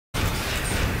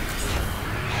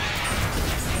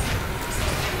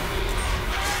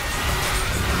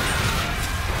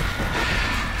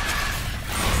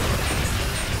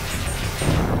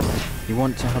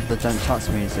want to have the don't touch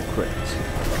me's equipped,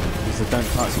 because the don't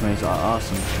touch me's are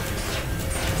awesome.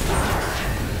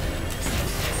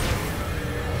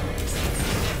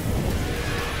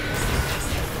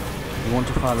 You want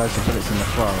to fire loads of bullets in the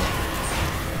throw.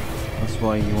 That's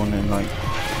why you want to like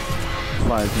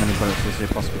fire as many bullets as you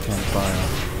possibly can fire.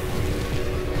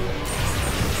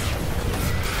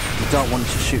 You don't want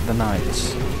to shoot the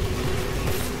knights.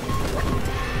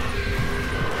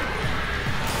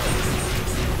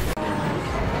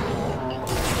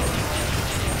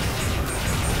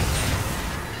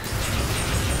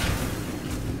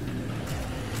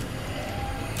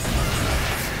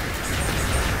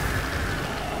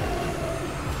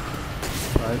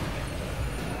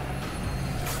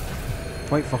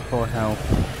 Wait for full health.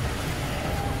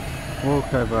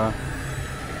 Walk over.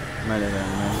 Melee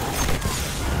enemy.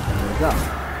 There we go.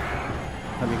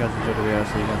 Hope you guys enjoyed the video.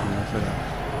 See you guys in the next video.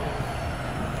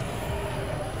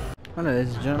 Hello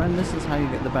ladies and gentlemen, this is how you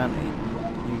get the bounty.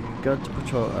 You go to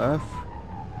patrol Earth.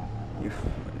 You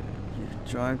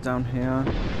drive down here.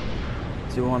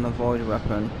 Do one avoid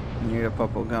weapon. And you get a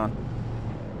purple gun.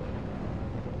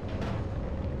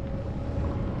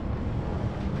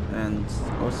 And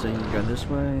also you can go this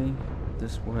way,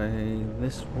 this way,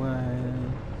 this way,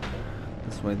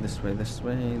 this way, this way, this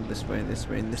way, this way, this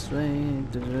way, this way.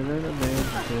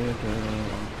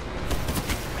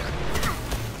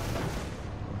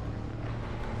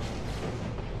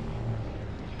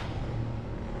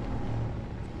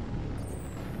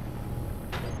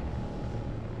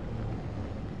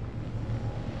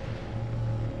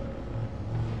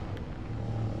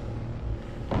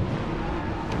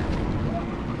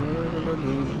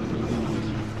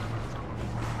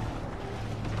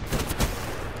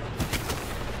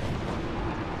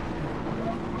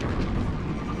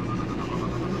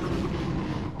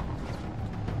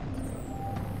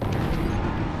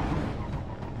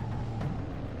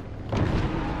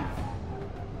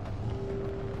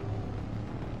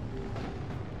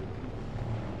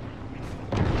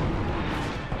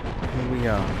 Here we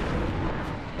are.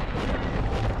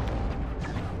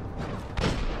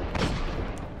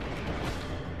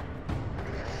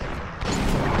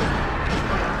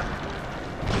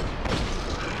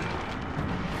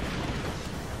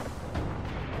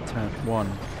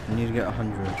 One. You need to get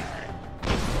 100. So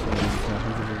you need to get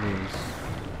 100 of these.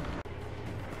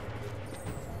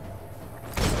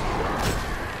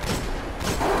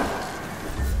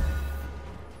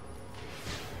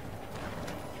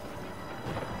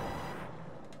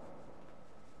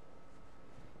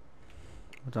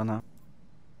 Well done that.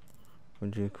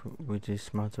 Would you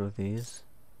smother of these?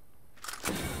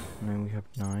 And then we have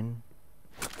 9.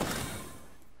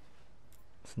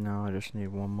 So now I just need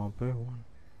one more blue one.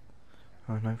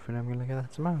 And hopefully I'm gonna get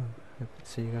that tomorrow.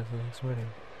 See you guys in the next video.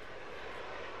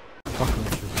 Fucking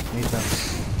need that.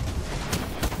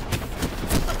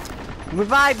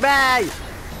 Revive me!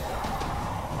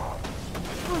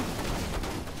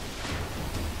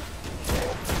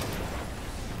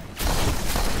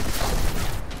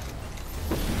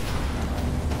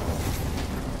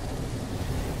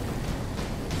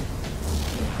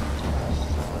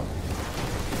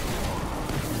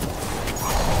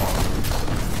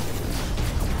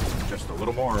 A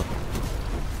little more.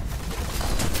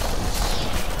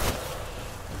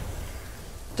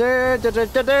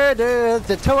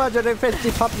 The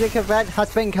 250 public event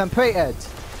has been completed.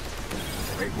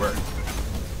 Great work.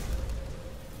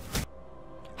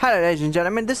 Hello ladies and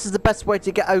gentlemen, this is the best way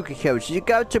to get ogre kills. You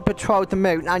go to patrol the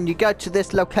moon and you go to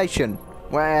this location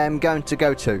where I'm going to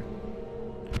go to.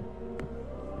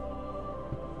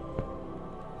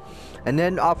 And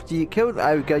then after you kill the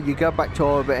ogre, you go back to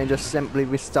orbit and just simply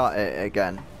restart it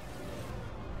again.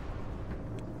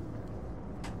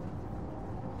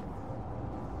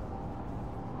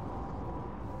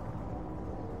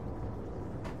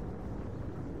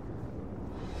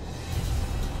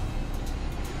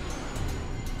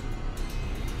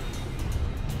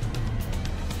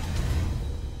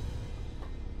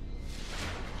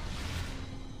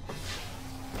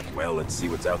 Well, let's see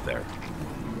what's out there.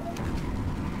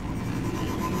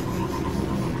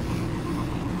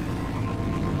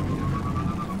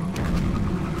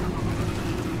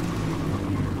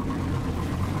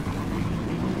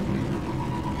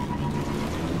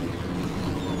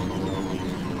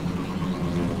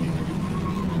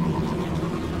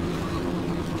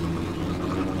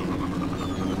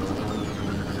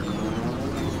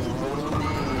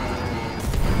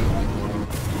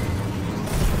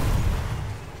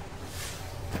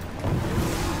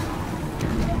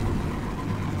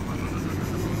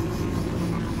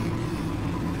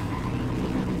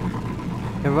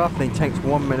 It roughly takes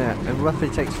 1 minute. It roughly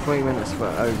takes 3 minutes for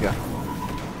an ogre.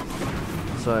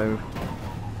 So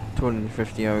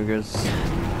 250 ogres.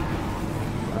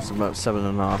 That's about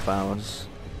 7.5 hours.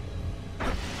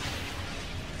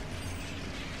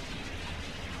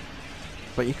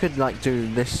 But you could like do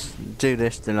this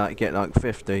to like get like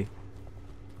 50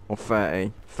 or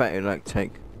 30. 30 like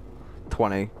take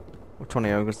 20, or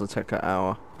 20 ogres will take an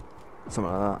hour,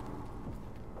 something like that.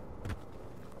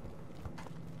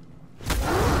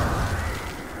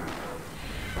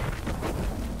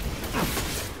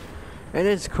 It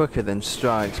is quicker than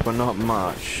strikes, but not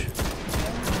much. The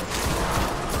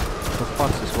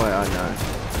fastest way I know.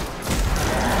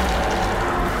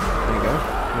 There you go.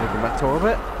 Go back to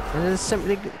orbit. And then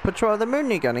simply patrol the moon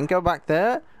again and go back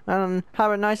there and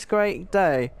have a nice, great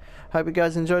day. Hope you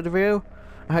guys enjoyed the video.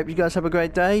 I hope you guys have a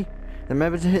great day.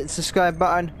 Remember to hit the subscribe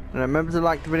button, and remember to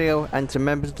like the video, and to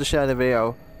remember to share the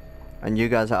video. And you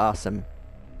guys are awesome.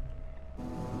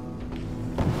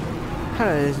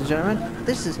 Hello ladies and gentlemen,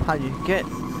 this is how you get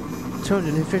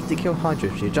 250 kill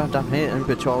Hydras. You drive down here and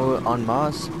patrol on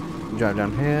Mars. You drive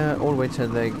down here all the way to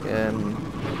the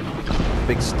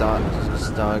big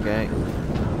Stargate,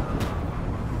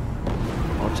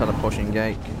 or teleportation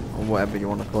gate, or whatever you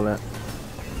want to call it.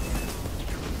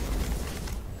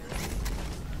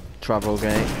 Travel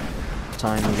gate,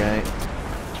 time gate.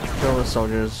 Kill the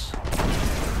soldiers.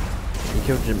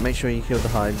 Make sure you kill the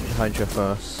Hydra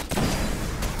first.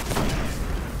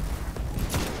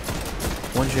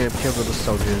 Once you have killed all the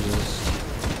soldiers,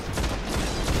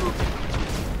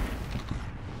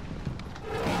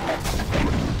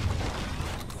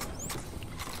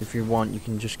 if you want, you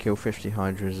can just kill 50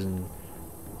 Hydras and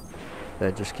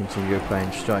they just continue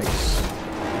playing strikes.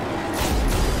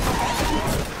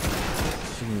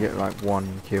 So you can get like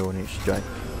 1 kill on each strike.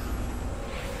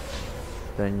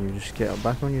 Then you just get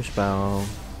back on your spell,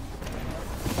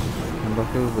 come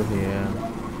back over here.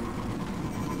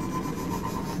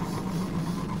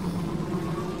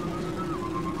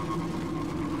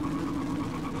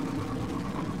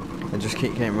 And just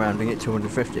keep getting around and get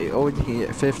 250, or you can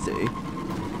get 50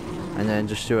 and then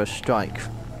just do a strike,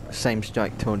 same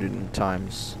strike 200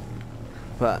 times.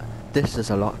 But this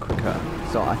is a lot quicker,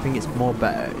 so I think it's more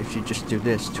better if you just do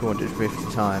this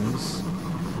 250 times,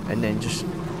 and then just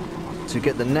to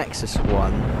get the Nexus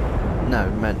one,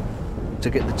 to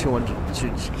get the 200,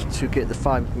 to get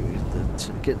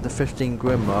the 15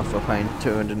 Grimoire for playing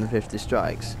 250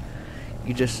 strikes,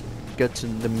 you just go to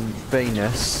the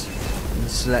Venus and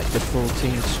select the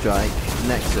 14 strike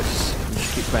Nexus and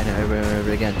just keep playing it over and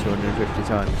over again 250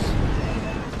 times.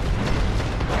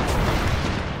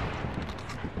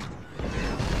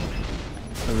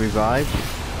 A revive,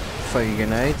 throw your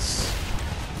grenades.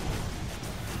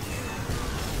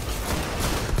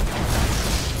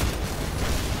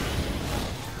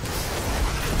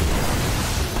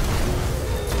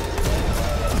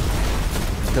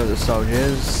 Kill the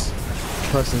soldiers.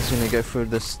 Person's gonna go through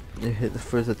this,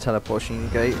 through the teleportation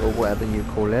gate or whatever you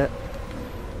call it.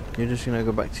 You're just gonna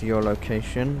go back to your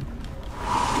location.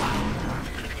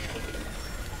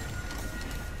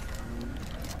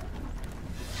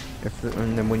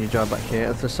 And then when you drive back here,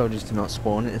 if the soldiers do not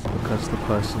spawn, it's because the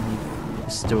person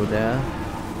is still there.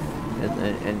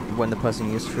 And when the person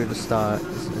goes through the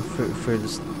through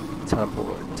this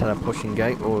teleportation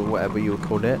gate or whatever you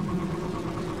call it,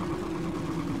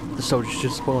 the soldiers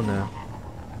should spawn there.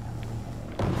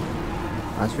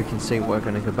 As we can see, we're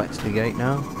going to go back to the gate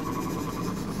now.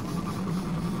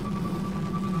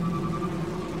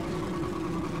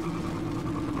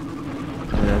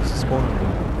 And there's the spawn.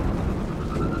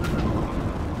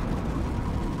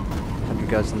 Hope you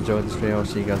guys enjoyed this video. I'll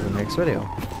see you guys in the next video.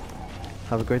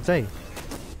 Have a great day.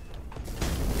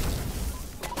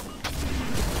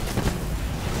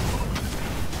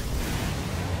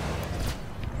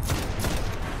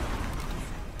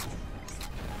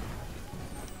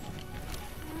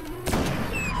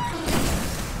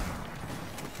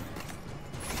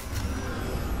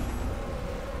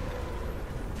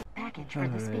 Hello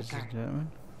ladies and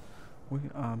gentlemen, we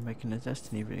are making a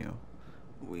Destiny video.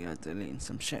 We are deleting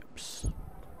some ships.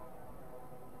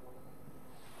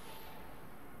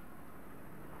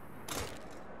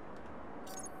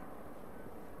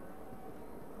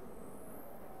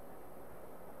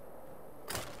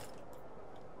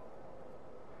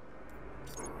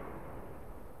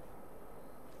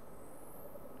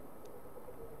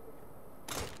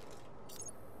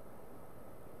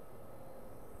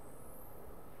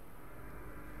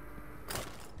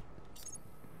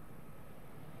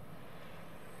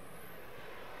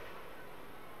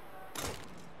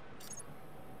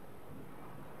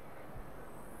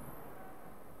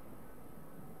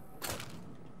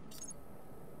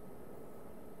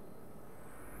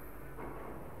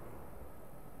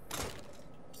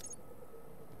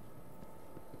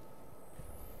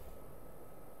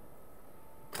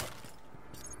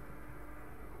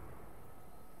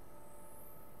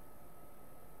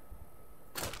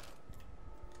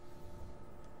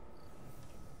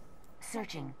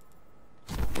 Searching.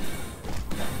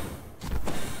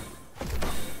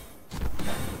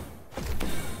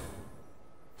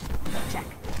 Check.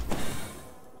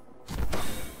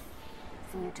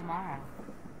 See you tomorrow.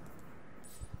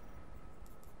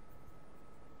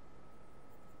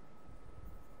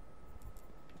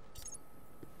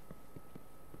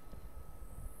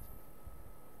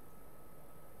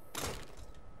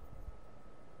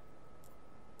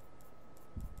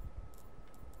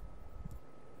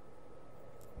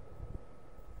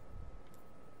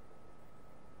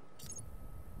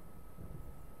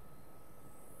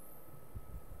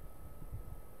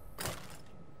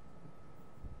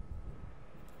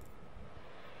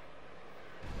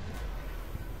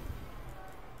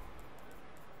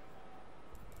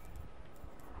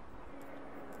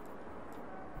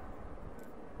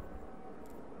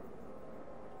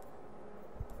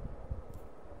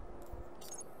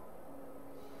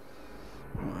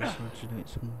 So delete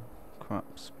some crap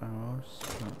sparrows.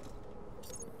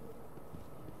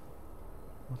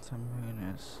 What a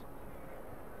moon is.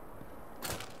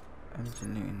 I'm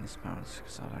deleting the sparrows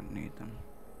because I don't need them.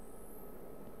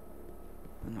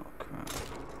 They're not crap.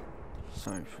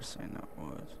 Sorry for saying that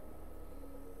word.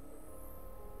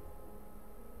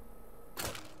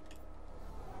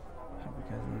 Hope you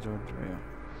guys enjoyed the video.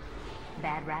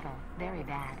 Bad rattle. Very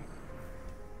bad.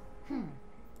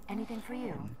 Anything for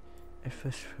you? If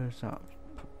this fills up,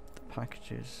 the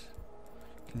packages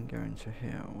can go into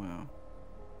here. Well,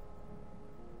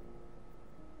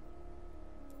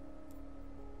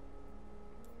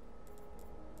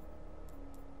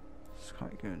 it's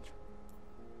quite good.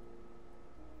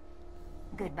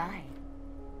 Goodbye.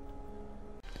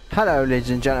 Hello ladies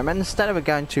and gentlemen, instead of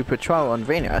going to patrol on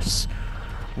Venus,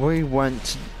 we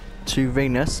went to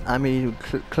Venus and we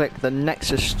click the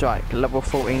Nexus Strike, level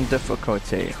 14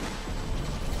 difficulty.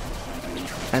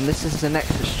 And this is the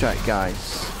Nexus Strike,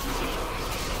 guys.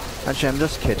 Actually, I'm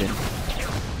just kidding.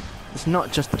 It's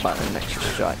not just about the Nexus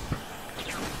Strike.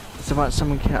 It's about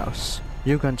something else.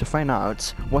 You're going to find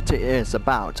out what it is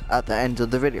about at the end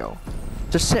of the video.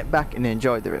 Just sit back and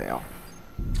enjoy the video.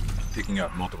 Picking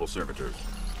up multiple servitors.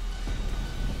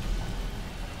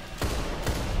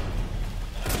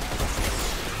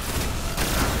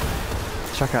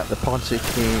 Check out the Pocket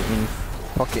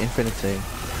Infinity.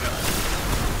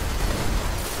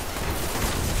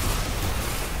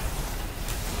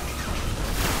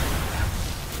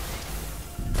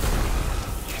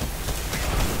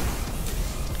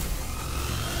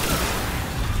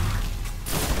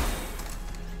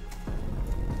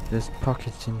 This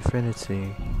Pocket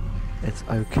Infinity, it's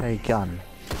okay gun.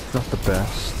 It's not the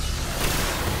best.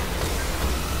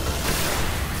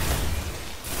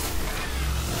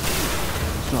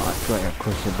 It's not that great at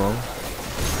crucible.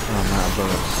 I'm out of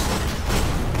bullets.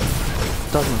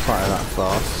 Doesn't fire that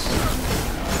fast.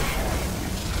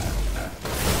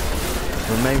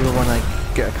 But maybe when I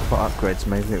get a couple of upgrades,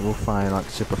 maybe it will fire like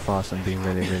super fast and be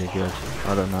really, really good.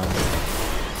 I don't know.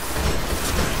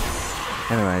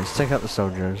 Anyways, take out the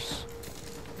soldiers.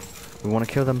 We want to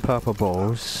kill them purple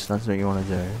balls. That's what you want to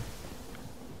do.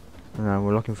 And then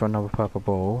we're looking for another purple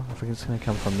ball. I think it's going to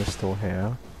come from this door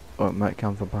here. Or it might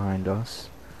come from behind us.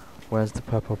 Where's the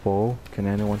purple ball? Can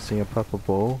anyone see a purple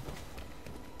ball?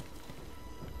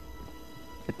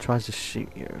 It tries to shoot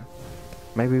you.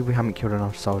 Maybe we haven't killed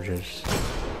enough soldiers.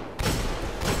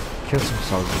 Kill some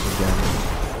soldiers again.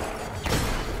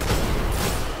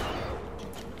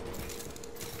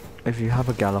 If you have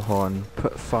a Galahorn,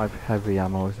 put 5 heavy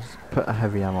ammo. Put a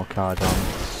heavy ammo card on.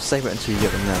 Save it until you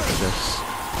get the Nexus.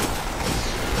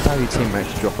 Tell your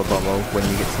teammates to drop a bubble when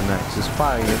you get to the Nexus.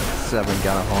 Fire your 7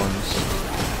 Galahorns.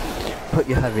 Put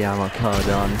your heavy ammo card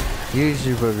on. Use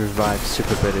your revive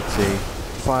super ability.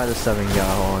 Fire the 7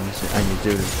 Galahorns, and you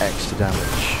do this extra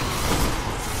damage.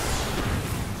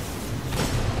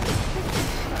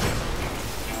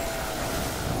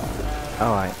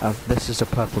 Alright, this is a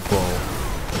purple ball.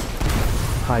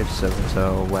 Hive servitor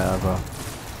or wherever.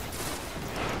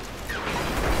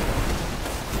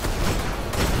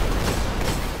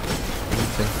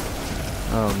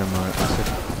 Oh, never mind.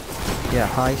 Yeah,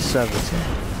 Hive servitor.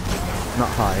 Not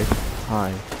Hive.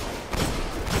 Hive.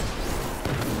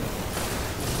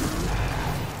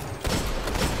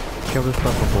 Kill this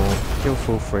purple ball. Kill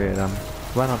full 3 of them.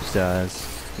 Run upstairs.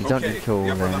 You don't need to kill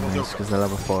all the enemies because they're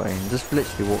level 14. Just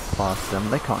literally walk past them.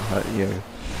 They can't hurt you.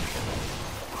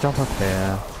 Jump up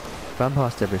here, run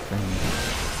past everything,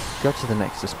 go to the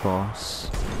Nexus boss,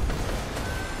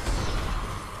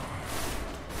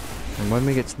 and when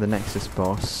we get to the Nexus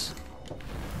boss,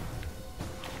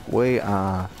 we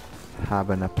are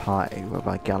having a party with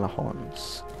our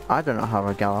Galahorns. I don't know how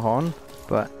a Galahorn,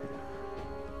 but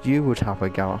You would have a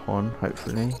Galahorn,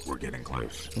 hopefully. We're getting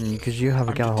close. Because you have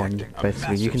a I'm Galahorn, detecting a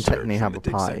basically, you massive can surge technically from have a the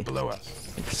dig pie. site below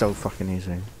us. It's so fucking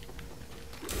easy.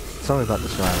 Sorry about the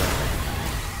swearing.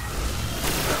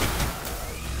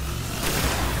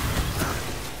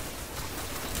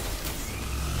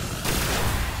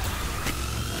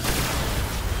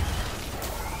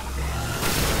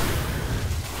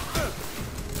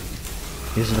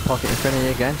 Using the Pocket Infinity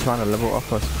again, trying to level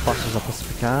up as fast as I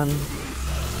possibly can.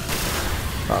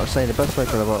 But I would say the best way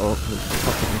to level up the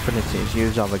Pocket Infinity is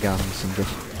use other guns and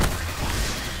just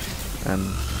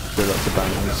do lots of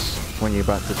bangers. When you're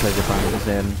about to take the bangers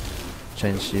in,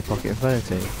 change to your Pocket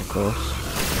Infinity, of course.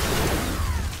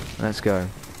 Let's go.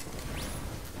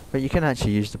 But you can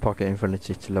actually use the Pocket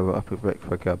Infinity to level up a bit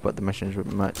quicker, but the missions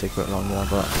might take a bit longer,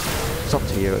 but it's up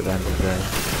to you at the end of the day.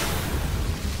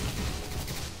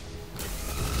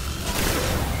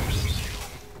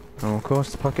 And of course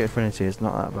the Pocket Infinity is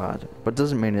not that bad, but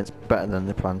doesn't mean it's better than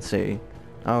the Plan C.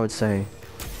 I would say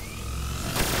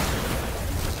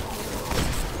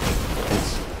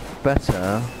it's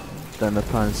better than the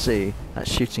Plan C at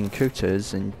shooting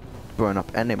cooters and blowing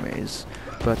up enemies,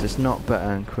 but it's not better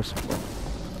than Crucible.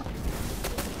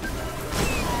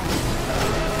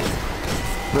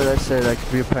 But let's say like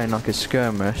if you're playing like a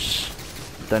skirmish,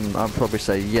 then I'd probably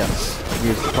say yes,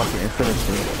 use the Pocket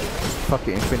Infinity.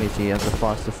 Pocket Infinity has a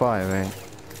faster fire rate,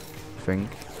 I think.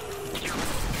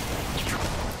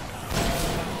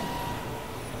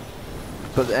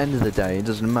 But at the end of the day, it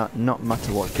doesn't not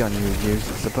matter what gun you use,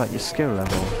 it's about your skill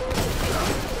level.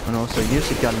 And also use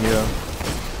a gun you're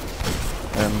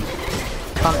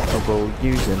comfortable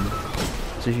using.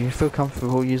 So if you feel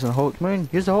comfortable using a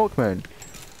Hawkmoon, use the Hawkmoon.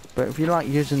 But if you like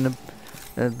using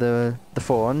the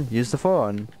Thorn, use the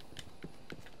Thorn.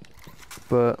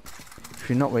 But if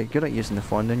you're not very good at using the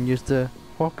Thorn, then use the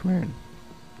Hawkmoon.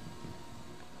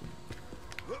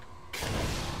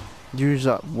 Use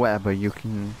up whatever you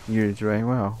can use very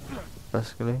well,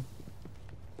 basically.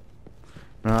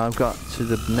 Now I've got to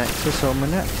the Nexus on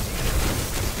minute.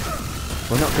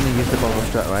 We're not going to use the bubble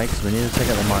straight away because we need to take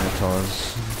out the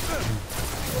Minotaurs.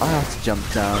 I have to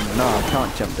jump down. No, I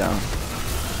can't jump down.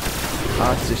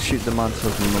 I have to shoot the Minotaurs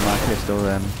with my pistol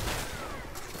then.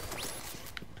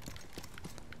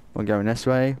 We're going this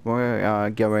way. We are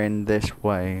going this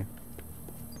way.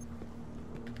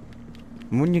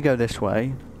 And when you go this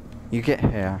way, you get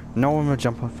here. No one will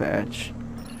jump off the edge.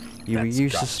 You will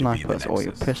use the snipers or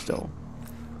your pistol.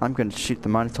 I'm going to shoot the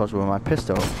Minotaurs with my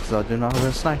pistol because I do not have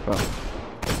a sniper.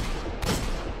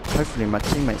 Hopefully my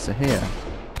teammates are here.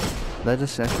 They're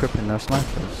just equipping their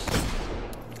snipers.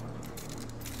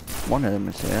 One of them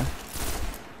is here.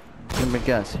 Let me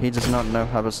guess, he does not know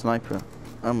how a sniper.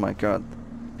 Oh my god.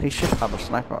 He should have a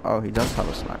sniper. Oh, he does have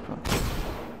a sniper.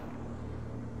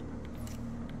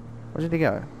 Where did he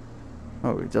go?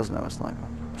 Oh, he doesn't have a sniper.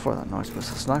 I thought that noise was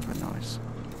a sniper noise.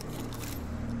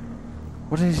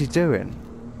 What is he doing?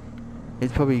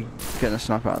 He's probably getting a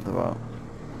sniper out of the boat.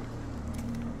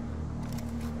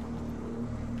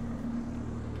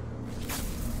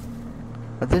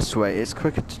 But this way, it's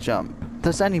quicker to jump.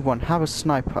 Does anyone have a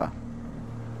sniper?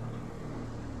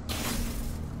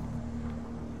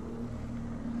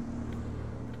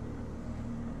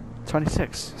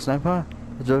 .26 sniper.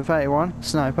 31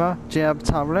 sniper. Do you have a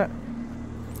tablet?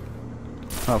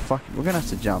 Oh fuck it, we're gonna have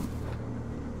to jump.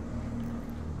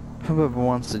 Whoever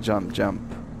wants to jump, jump.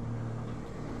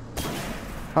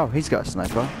 Oh, he's got a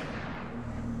sniper.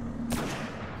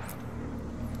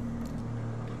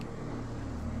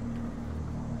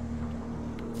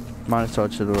 Minotaur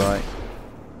to the right.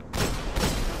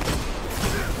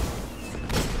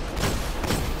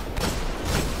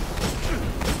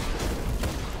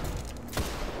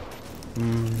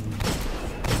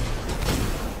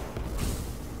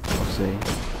 We'll see.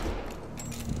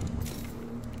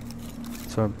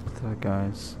 So,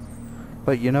 guys.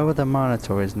 But you know where the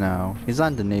Minotaur is now? He's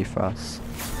underneath us.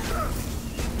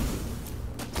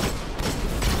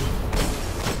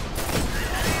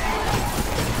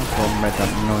 Made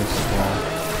that noise.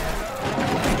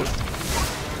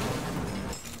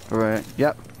 Right,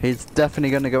 yep, he's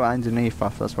definitely gonna go underneath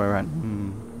us, that's where I went.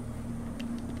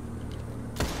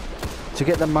 To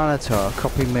get the Minotaur,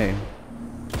 copy me.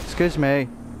 Excuse me.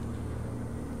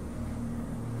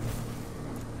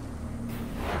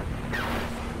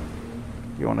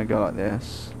 You wanna go like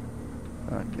this?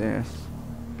 Like this.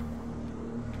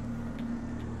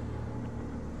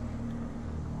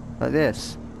 Like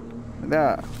this. Like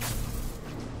that.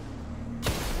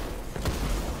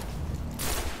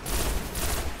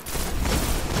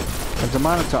 There's a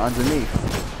Minotaur underneath.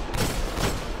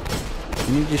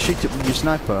 You need to shoot it with your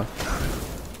sniper.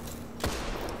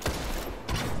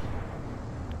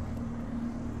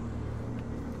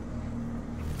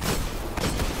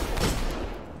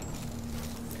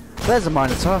 There's a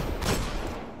Minotaur.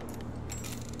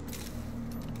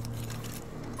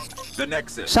 The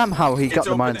Nexus. Somehow he got It's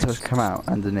the opening. Minotaur to come out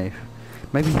underneath.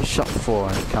 Maybe he shot 4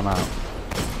 and come out.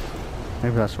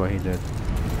 Maybe that's what he did.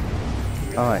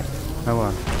 Alright, no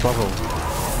one. Bubble.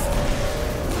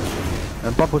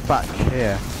 And Bubble's back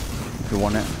here, if you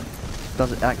want it.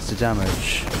 Does it extra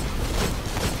damage.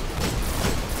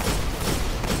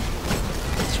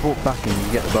 Just walk back and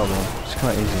you get the bubble. It's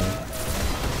quite easy.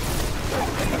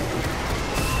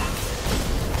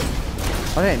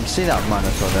 I didn't even see that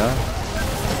Minotaur there.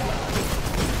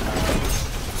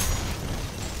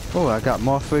 Oh, I got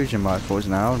more fusion rifles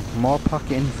now. More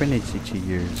pocket infinity to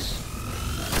use.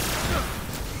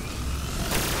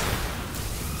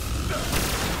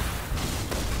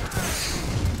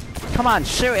 Come on,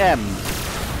 shoot him!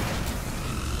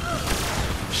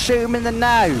 Shoot him in the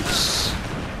nose!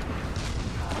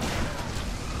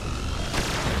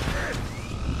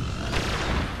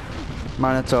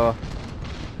 Minotaur.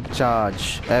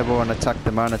 Charge. Everyone attack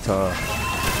the Minotaur.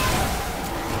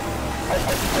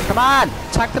 Come on!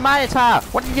 Attack the Minotaur!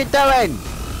 What are you doing?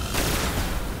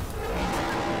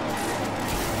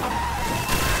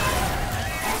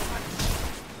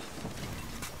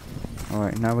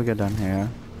 Alright, now we go down here.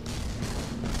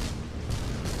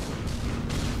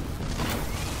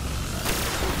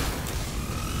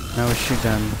 Now we shoot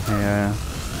down here.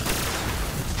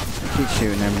 Keep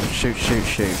shooting him. Shoot, shoot,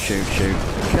 shoot, shoot, shoot.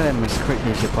 Kill him as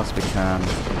quickly as you possibly can.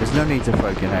 There's no need to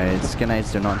throw grenades.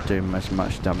 Grenades do not do as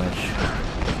much damage.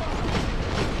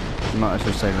 You might as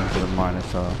well save them for the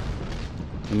Minotaur.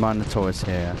 The Minotaur is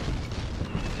here.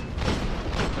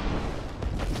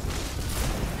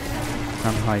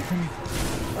 I'm hiding.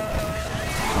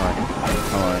 Alright,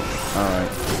 alright,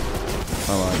 alright.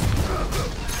 Alright.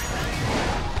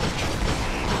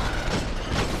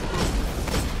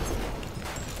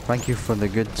 Thank you for the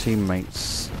good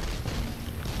teammates.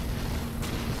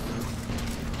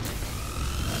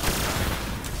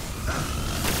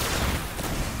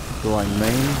 Do I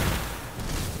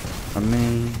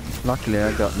mean, luckily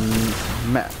I got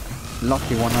met.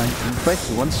 Lucky when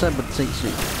basically one server teaches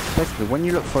you. Basically, when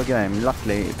you look for a game,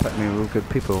 luckily it put me with good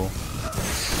people.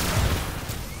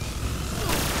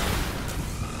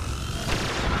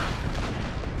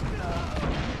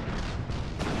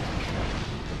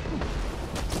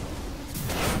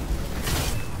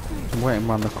 I'm waiting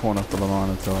around the corner for the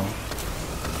Minotaur.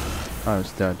 Oh,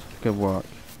 it's dead. Good work.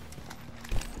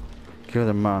 Kill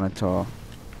the Minotaur.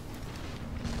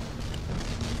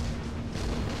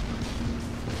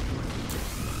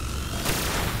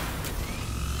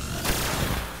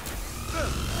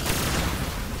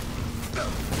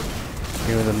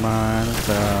 Kill the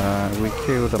Minotaur. We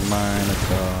kill the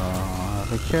Minotaur.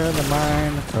 We kill the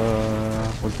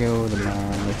Minotaur. We kill the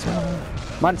Minotaur.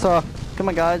 Minotaur! Come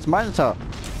on, guys, Minotaur!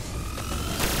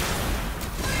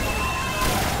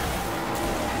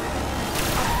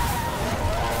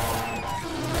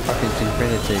 Pocket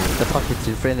infinity, the pocket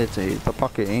infinity, the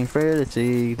pocket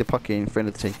infinity, the pocket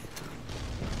infinity.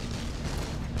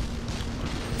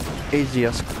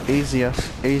 Easiest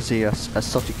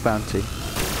exotic bounty.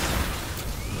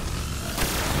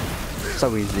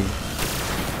 So easy.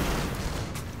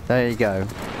 There you go.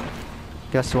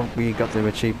 Guess what we got the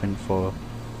achievement for?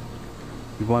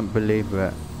 You won't believe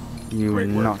it. You're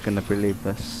not gonna believe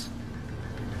this.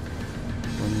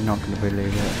 You're not gonna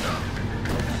believe it.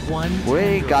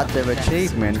 We got the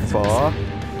achievement for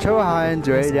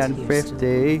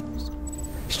 250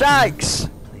 strikes!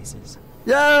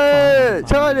 Yay!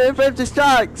 250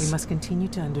 strikes! We must continue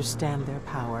to understand their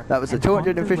power. That was a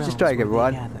 250 strike,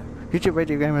 everyone. YouTube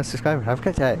Radio Gamer subscribe. Have a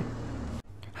good day.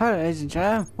 Hello, ladies and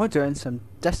gentlemen. We're doing some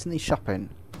Destiny shopping.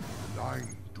 I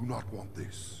do not want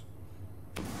this.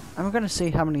 And we're going to see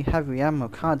how many heavy ammo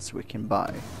cards we can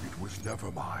buy. It was never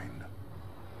mine.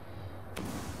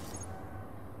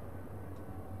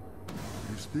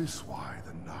 Is this why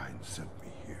the Nine sent me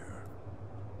here?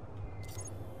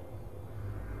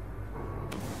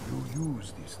 You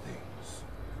use these things.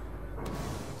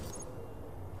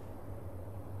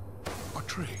 A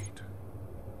trade.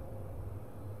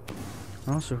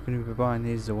 Also, we're going to be buying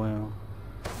these as well.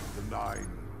 The Nine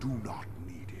do not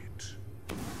need it.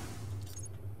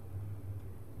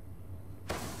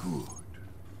 Good.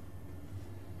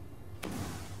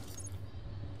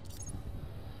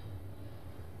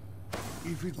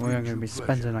 We are going to be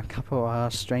spending a couple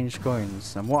of strange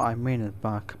coins, and what I mean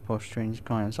by a couple of strange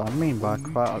coins, I mean by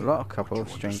quite a lot of couple of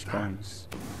strange coins.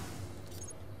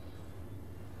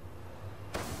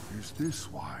 Is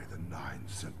this why the Nine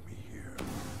sent me here?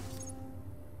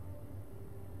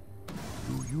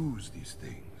 You use these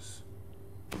things.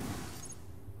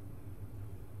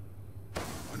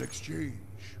 An An exchange.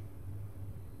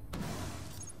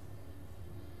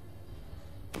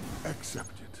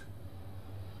 Accept it.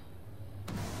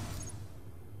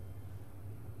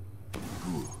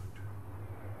 Good.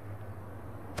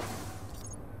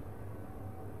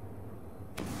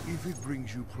 If it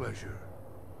brings you pleasure,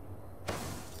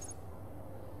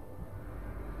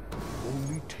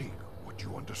 only take what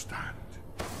you understand.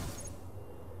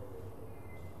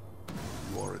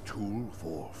 You are a tool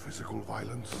for physical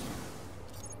violence.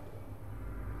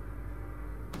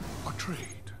 A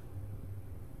trade.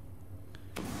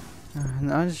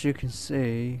 And as you can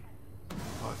see,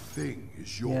 A thing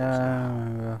is yours yeah,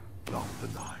 now, not the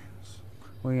Nine's.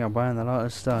 we are buying a lot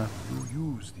of stuff.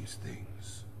 You use these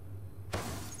things.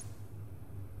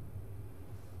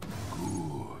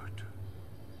 Good.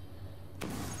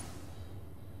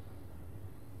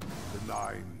 The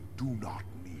Nine do not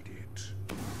need it.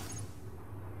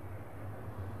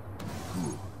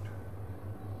 Good.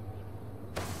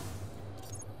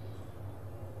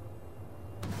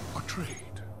 A trade.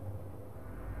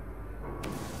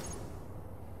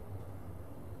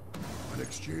 An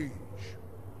exchange.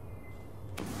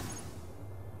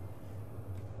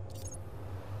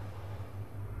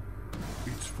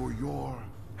 It's for your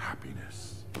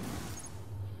happiness.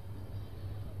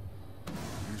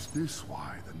 Is this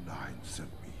why the Nine sent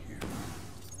me here?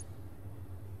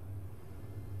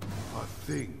 A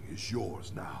thing is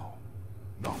yours now,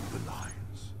 not the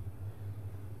Nine's.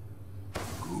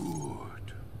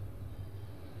 Good.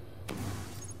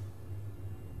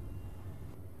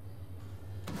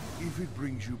 If it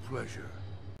brings you pleasure.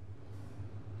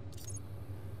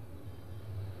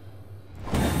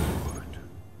 Good.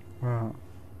 Right.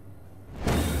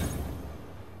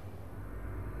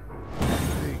 The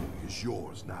thing is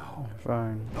yours now,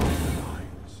 Fine. not the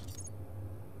Nine's.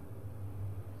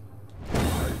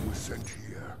 I was sent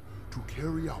here to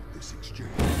carry out this exchange.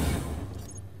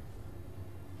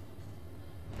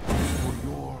 It's for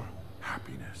your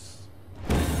happiness.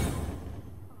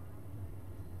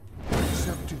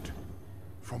 Accept it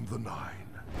from the Nine.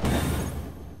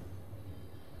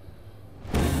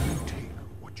 Only take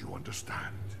what you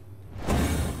understand.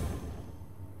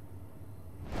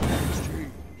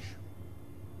 Exchange.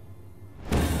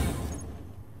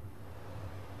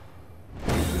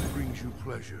 If it brings you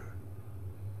pleasure.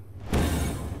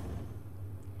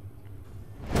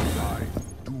 I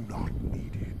do not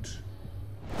need it.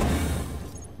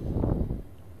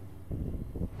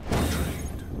 A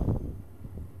trade.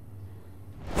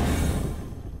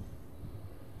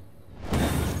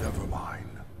 Never mind.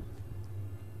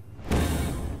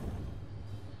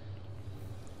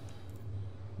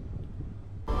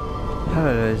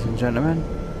 Hello ladies and gentlemen,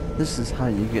 this is how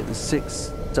you get the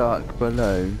 6 dark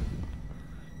below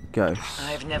ghosts.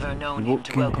 I've never known You him walk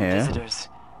to in welcome here. visitors.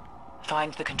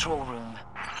 Find the control room.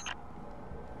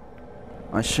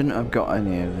 I shouldn't have got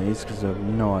any of these because I have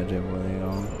no idea where they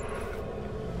are.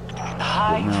 The But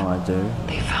hive. now I do,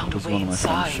 They found a because way one of my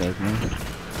friends inside. showed me.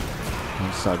 I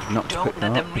decided not to Don't pick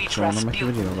them let up them because reach I want to make a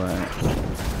video Rasputin. about it.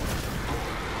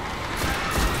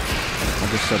 I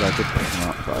just said I did pick them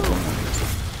up, but I didn't.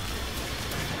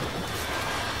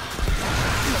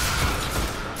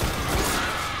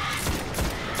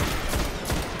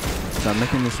 So I'm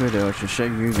making this video to show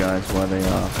you guys where they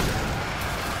are.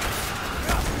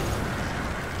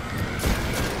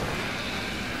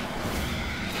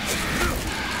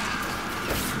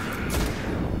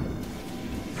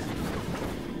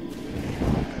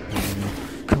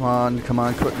 Come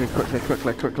on,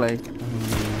 quickly.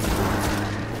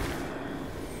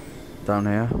 Down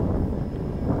here.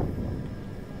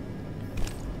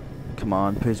 Come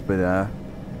on, please be there.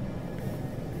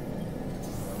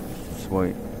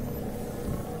 Sweet.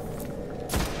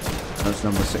 That's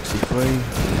number 63.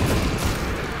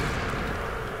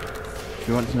 If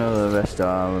you want to know the rest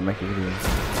are, we'll make a video.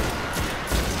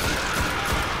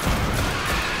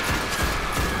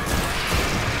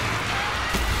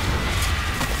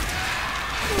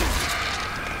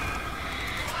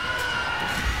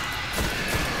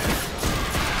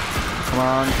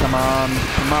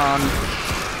 Come on.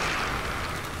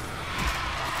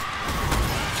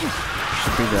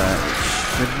 Should be there. It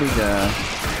should be there.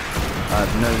 I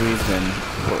have no reason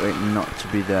for it not to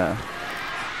be there.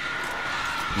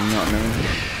 You know what I mean?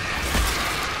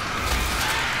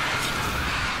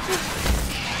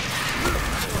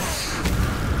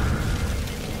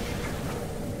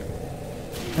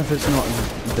 If it's not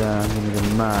there, I'm gonna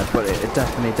go mad. But it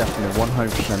definitely,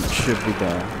 100% should be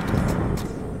there.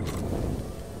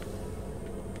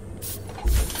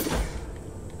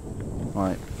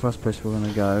 Right, first place we're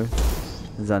gonna go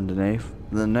is underneath.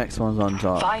 The next one's on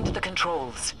top. Find the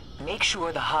controls. Make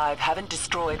sure the Hive haven't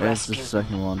destroyed Where's the rescue.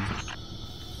 second one?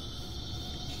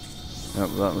 Yep,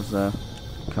 that was there.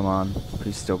 Come on,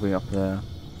 please still be up there.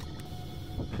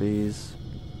 Please.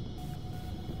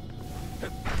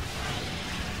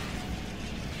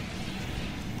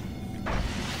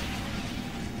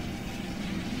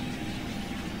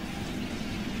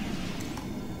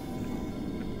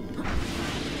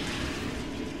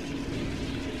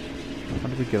 How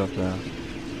do we get up there?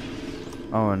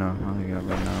 Oh no, how do we get up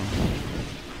there now?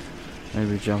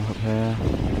 Maybe jump up here.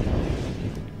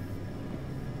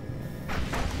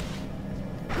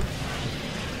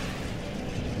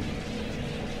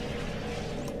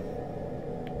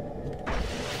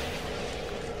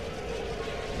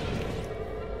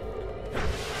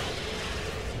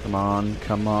 Come on,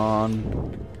 come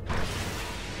on.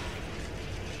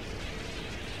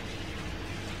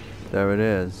 There it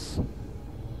is.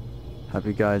 Hope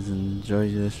you guys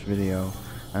enjoyed this video.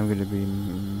 I'm going to be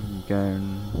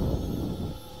going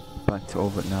back to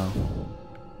orbit now.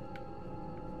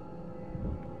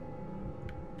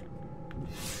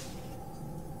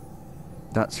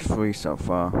 That's 3 so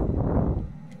far.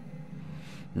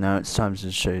 Now it's time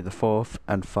to show you the 4th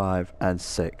and 5 and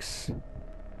 6.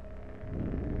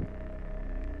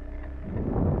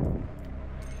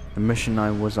 The mission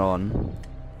I was on,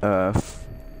 Earth,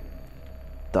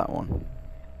 that one.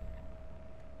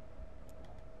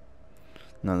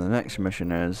 Now the next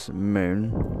mission is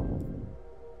Moon.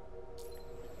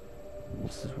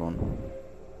 What's this one?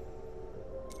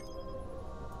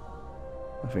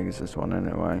 I think it's this one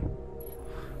anyway.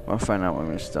 I'll find out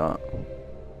when we start.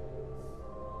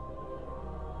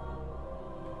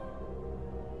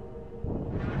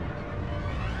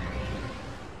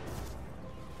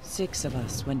 Six of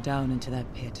us went down into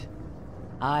that pit.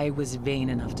 I was vain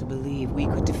enough to believe we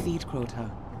could defeat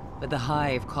Crota, but the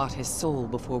Hive caught his soul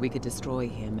before we could destroy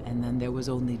him, and then there was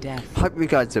only death. Hope you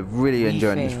guys are really We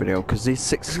enjoying this failed. video, because these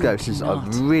 6 You exclusives are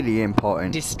cannot really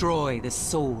important. Destroy the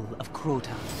soul of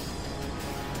Crota.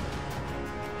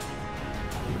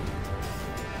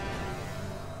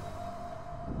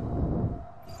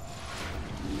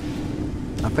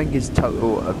 I think it's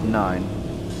total of 9.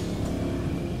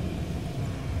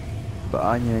 But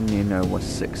I only know what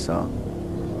 6 are.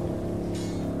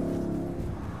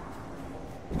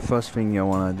 First thing you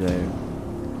want to do,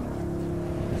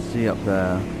 see up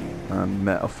there,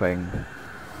 metal thing.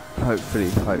 Hopefully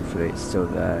it's still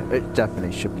there. It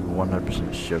definitely should be,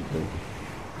 100% should be.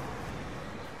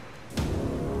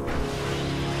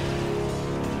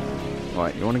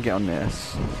 Right, you want to get on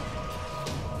this.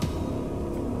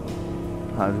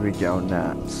 How do we get on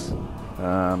that?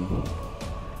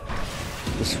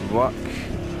 This rock.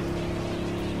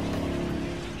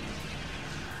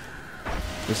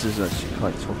 This is actually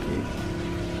quite tricky.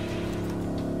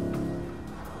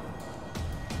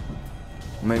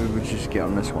 Maybe we just get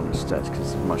on this one instead,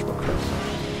 because it's much more closer.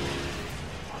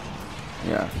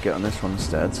 Yeah, get on this one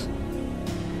instead.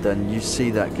 Then you see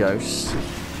that ghost.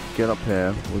 Get up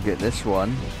here. We'll get this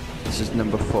one. This is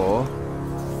number 4.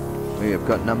 We have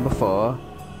got number 4.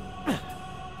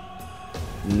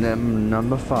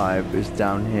 Number 5 is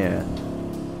down here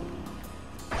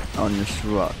on this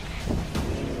rock.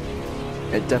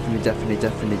 It definitely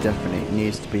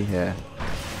needs to be here.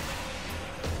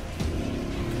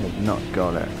 I've not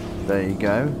got it. There you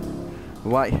go.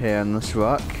 Right here on this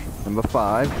rock, number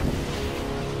 5.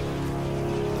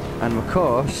 And of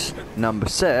course, number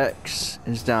 6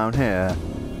 is down here.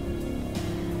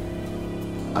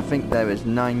 I think there is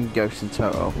 9 ghosts in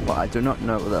total, but I do not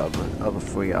know what the other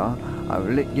 3 are. I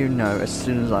will let you know as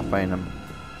soon as I find them.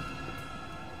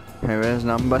 Here is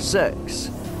number 6.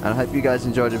 And I hope you guys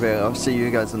enjoyed the video. I'll see you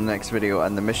guys in the next video.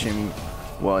 And the mission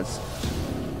was...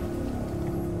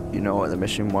 You know what the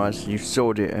mission was. You saw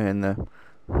it in the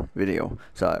video.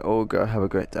 So all go have a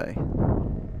great day.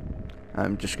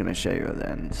 I'm just going to show you at the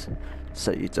end,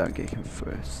 so you don't get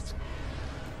confused.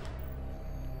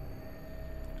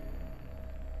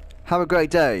 Have a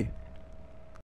great day.